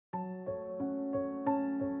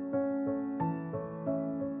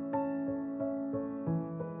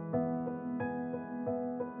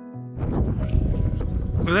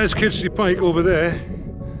Well, there's Kidsty Pike over there.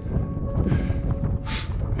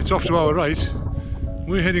 It's off to our right.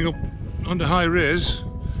 We're heading up onto High Raise.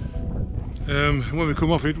 When we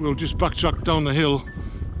come off it, we'll just backtrack down the hill,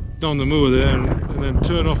 down the moor there, and then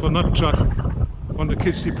turn off on that track onto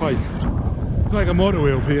Kidsty Pike. Like a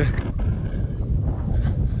motorway up here.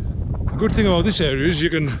 The good thing about this area is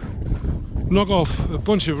you can knock off a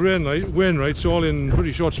bunch of Wainwrights all in a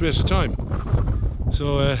pretty short space of time.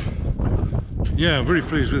 So yeah, I'm very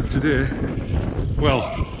pleased with today. Well,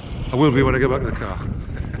 I will be when I get back to the car.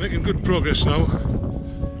 Making good progress now.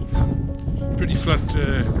 Pretty flat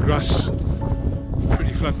grass,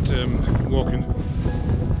 pretty flat walking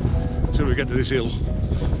until we get to this hill,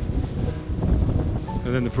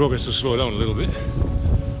 and then the progress will slow down a little bit.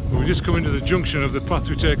 But we just come into the junction of the path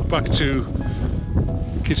we take back to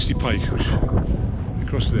Kidsty Pike, which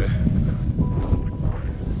across there.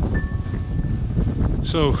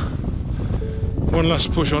 So one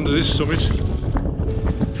last push onto this summit,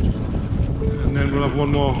 and then we'll have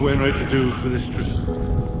one more Wainwright to do for this trip.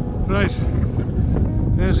 Right,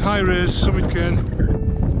 there's High Raise, Summit Cairn,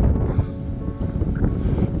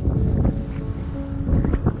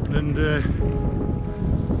 and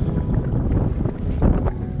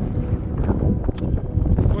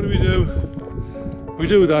what do? We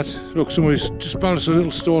do that. Look, somebody's just balanced a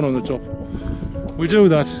little stone on the top. We do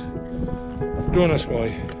that. Don't ask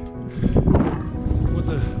why. But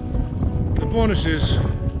the bonus is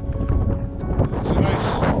there's a nice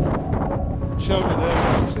shelter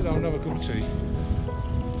there. Sit down and have a cup of tea.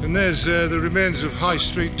 And there's the remains of High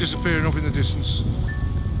Street disappearing off in the distance,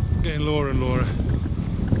 getting lower and lower.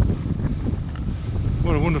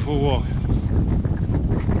 What a wonderful walk.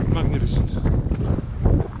 Magnificent.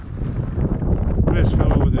 Race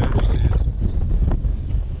fell over there, just there.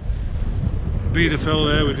 Beater fell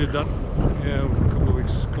there, we did that, yeah, a couple of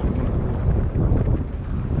months ago.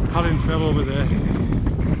 Hallin fell over there.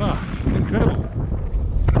 Ah, incredible.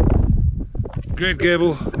 Great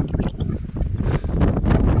Gable.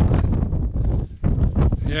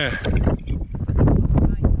 Yeah.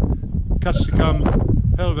 Catstercam,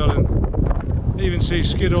 Helvellyn. Even see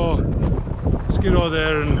Skiddaw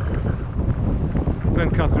there, and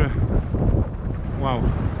Glencathra. Wow,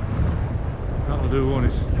 that'll do, won't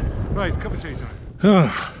it? Right, cup of tea time.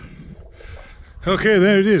 Ah. Okay,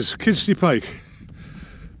 there it is, Kidsty Pike.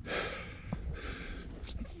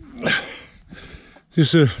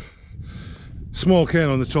 Just a small cairn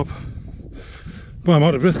on the top. Boy, I'm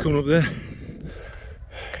out of breath coming up there.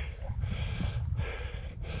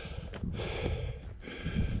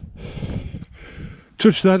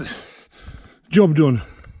 Touch that, job done.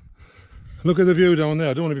 Look at the view down there.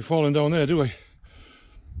 I don't want to be falling down there, do I?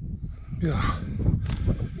 Yeah.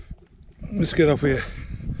 Let's get off here.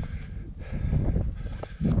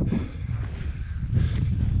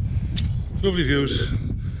 Lovely views.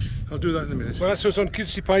 I'll do that in a minute. Well, that's us on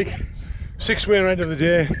Kidsty Pike. 6th Wainwright of the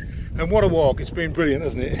day. And what a walk. It's been brilliant,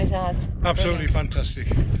 hasn't it? It has. Absolutely fantastic.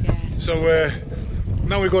 Yeah. So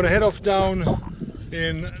now we're going to head off down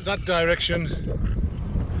in that direction.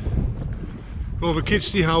 Over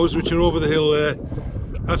Kidsty House, which are over the hill there.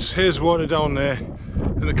 That's Hazewater down there.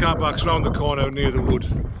 And the car park's round the corner near the wood.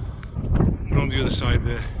 We're on the other side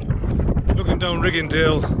there. Looking down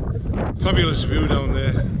Riggindale. Fabulous view down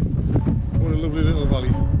there. What a lovely little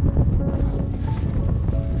valley.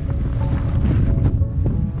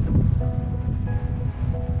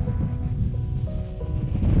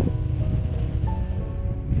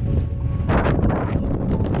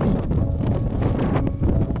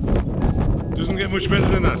 Doesn't get much better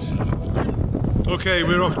than that. Okay,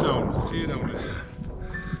 we're off down. See you down there.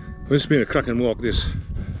 Well, it's been a cracking walk, this.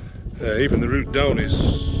 Even the route down is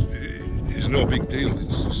no big deal.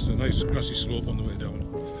 It's just a nice grassy slope on the way down.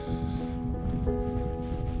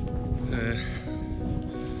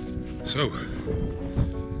 So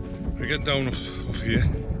we get down off here,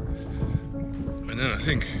 and then I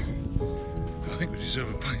think we deserve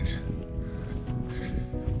a pint.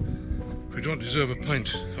 If we don't deserve a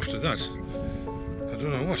pint after that, I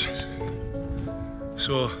don't know what.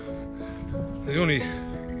 So the only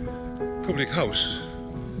public house,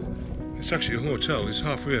 it's actually a hotel, is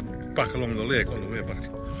halfway back along the lake on the way back.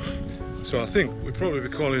 So I think we'll probably be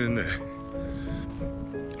calling in there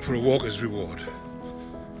for a walker's reward.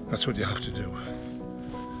 That's what you have to do.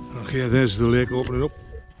 Okay, there's the lake opening up.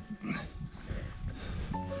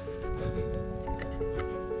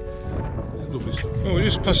 Lovely stuff. Well, we're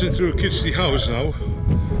just passing through Kidsty House now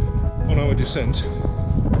on our descent.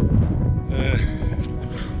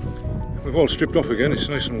 We've all stripped off again, it's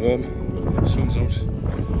nice and warm, the sun's out.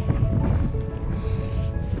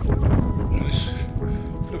 And this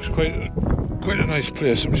looks quite quite a nice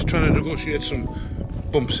place. I'm just trying to negotiate some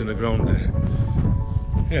bumps in the ground there.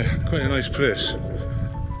 Yeah, quite a nice place.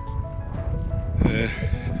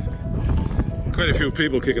 Quite a few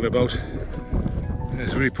people kicking about.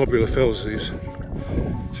 It's very popular fells these.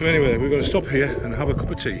 So anyway, we're going to stop here and have a cup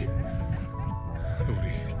of tea.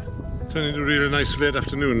 Lovely. Turning into a really nice late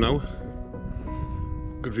afternoon now.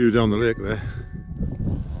 Good view down the lake there.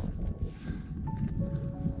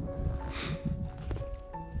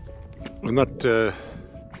 And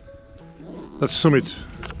that summit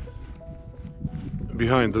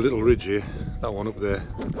behind the little ridge here, that one up there,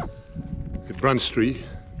 at Rampsrgill,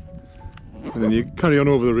 and then you carry on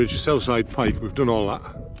over the ridge, Southside Pike. We've done all that.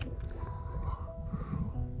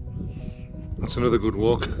 That's another good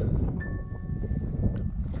walk.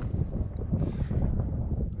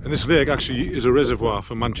 And this lake actually is a reservoir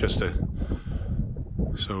for Manchester,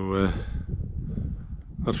 so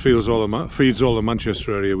that feeds all the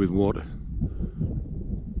Manchester area with water.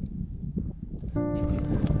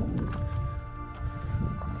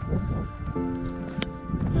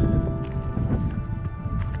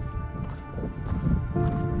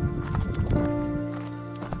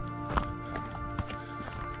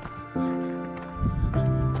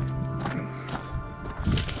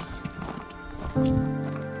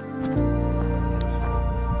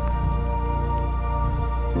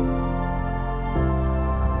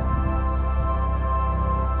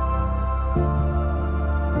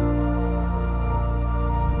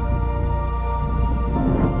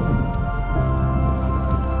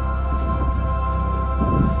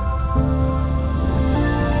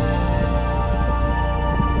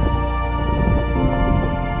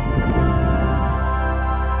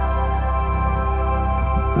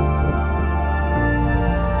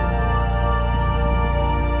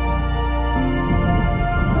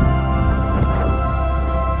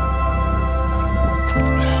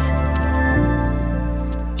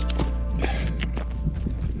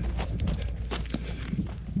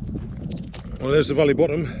 Well, there's the valley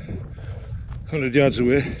bottom, 100 yards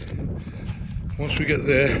away. Once we get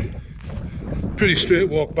there, pretty straight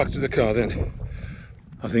walk back to the car then,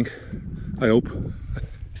 I think, I hope.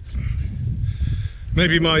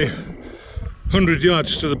 Maybe my 100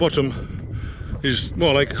 yards to the bottom is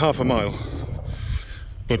more like half a mile,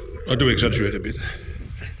 but I do exaggerate a bit.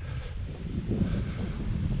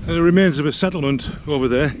 And there remains of a settlement over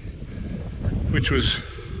there, which was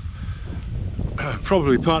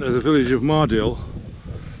probably part of the village of Mardale,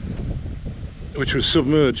 which was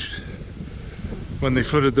submerged when they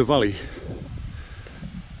flooded the valley.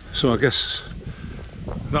 So I guess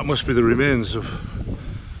that must be the remains of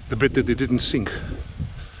the bit that they didn't sink.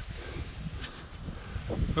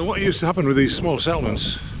 Now, what used to happen with these small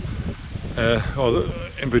settlements,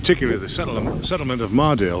 in particular the settlement of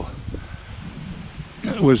Mardale,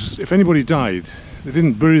 was if anybody died, they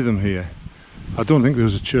didn't bury them here. I don't think there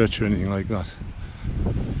was a church or anything like that.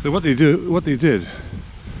 So what they did,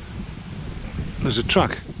 there's a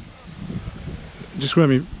track just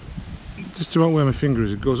about where my finger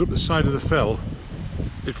is. It goes up the side of the fell.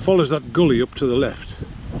 It follows that gully up to the left,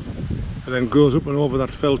 and then goes up and over that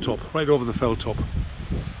fell top, right over the fell top.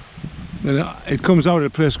 Then it comes out at a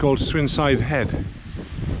place called Swinside Head,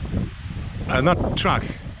 and that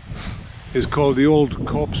track is called the Old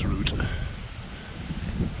Corpse Route.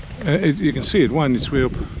 You can see it winding its way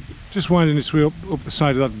up, just winding its way up the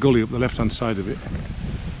side of that gully, up the left hand side of it.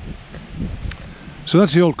 So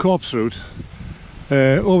that's the Old Corpse Route,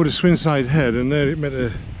 over to Swinside Head, and there it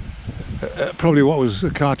met probably what was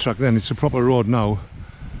a car track then. It's a proper road now,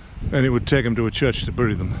 and it would take them to a church to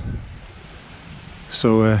bury them.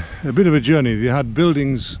 So a bit of a journey. They had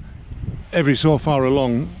buildings every so far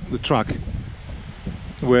along the track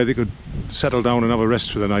where they could settle down and have a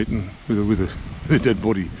rest for the night, and with a dead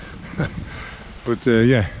body. But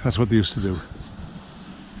yeah, that's what they used to do.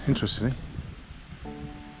 Interesting, eh?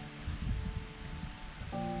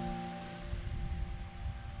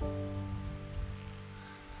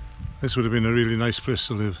 This would have been a really nice place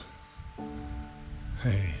to live.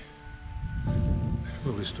 Hey,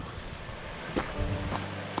 lovely stuff.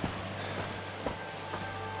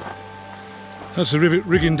 That's the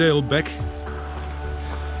Riggindale Beck.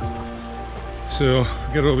 So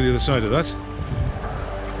get over the other side of that,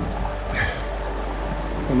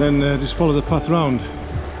 and then just follow the path round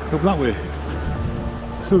up that way.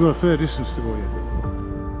 Still got a fair distance to go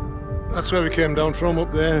yet. That's where we came down from,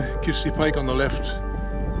 up there. Kidsty Pike on the left,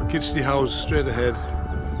 Kidsty House straight ahead.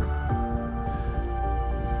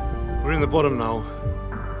 We're in the bottom now,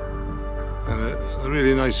 and a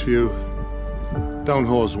really nice view down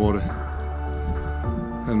Haweswater,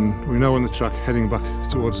 and we're now on the track heading back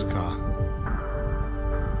towards the car.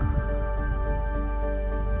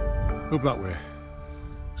 up that way.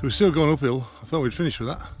 So we're still going uphill. I thought we'd finish with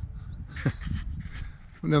that.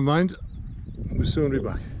 But never mind, we'll soon be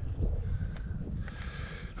back.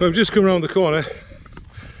 Well, I've just come around the corner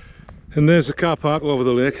and there's the car park over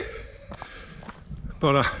the lake.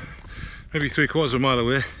 About maybe 3/4 of a mile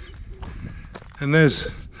away. And there's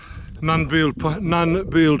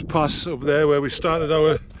Knott-Rampsgill Pass up there where we started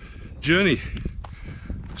our journey.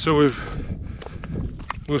 So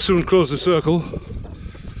we'll soon close the circle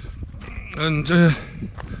and the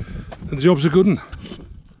job's a good one.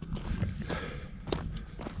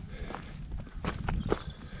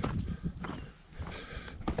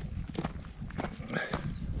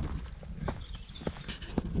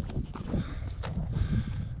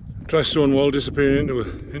 Dry stone wall disappearing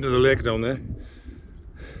into the lake down there,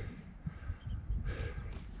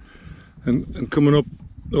 and coming up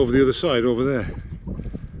over the other side over there.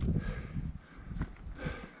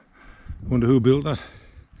 Wonder who built that.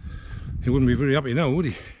 He wouldn't be very happy now, would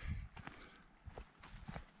he?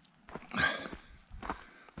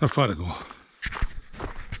 Not far to go.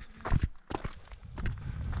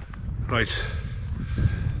 Right,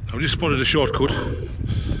 I've just spotted a shortcut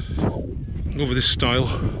over this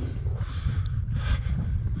stile.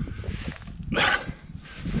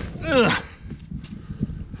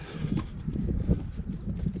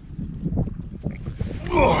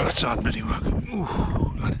 Oh, that's hard bloody work. Ooh,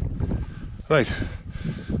 lad. Right,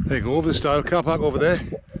 there you go, over the stile, car park over there.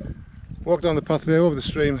 Walk down the path there, over the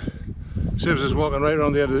stream. Saves us walking right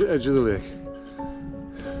around the edge of the lake.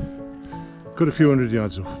 Got a few hundred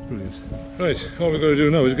yards off, brilliant. Right, all we've got to do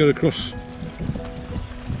now is get across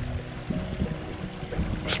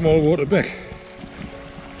a small water beck.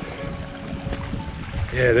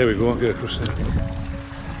 Yeah, there we go, I'll get across there.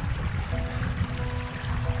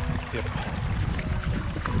 Yep.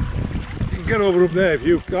 You can get over up there if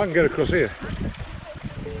you can't get across here.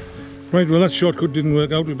 Right, well that shortcut didn't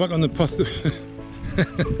work out. We're back on the path that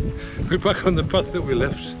we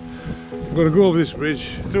left. We've got to go over this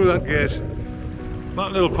bridge, through that gate,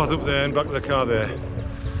 that little path up there and back to the car there.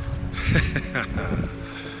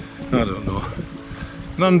 I don't know.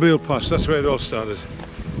 Knott-Rampsgill Pass, that's where it all started.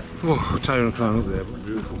 Oh, tiring climb up there, but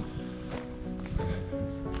beautiful.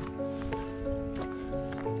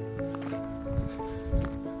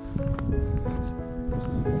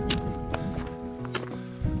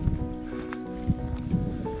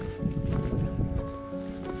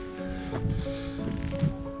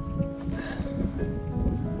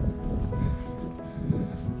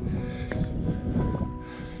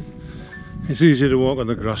 It's easy to walk on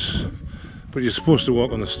the grass, but you're supposed to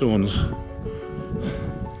walk on the stones.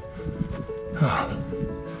 Oh,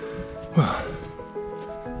 well,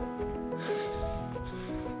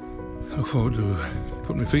 I look forward to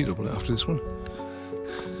putting my feet up after this one.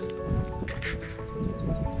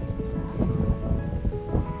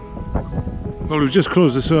 Well, we've just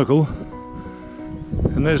closed the circle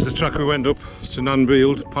and there's the track we went up to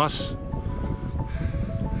Knott-Rampsgill Pass,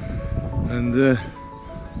 and the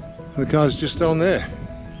car's just down there,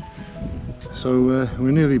 so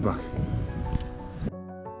we're nearly back.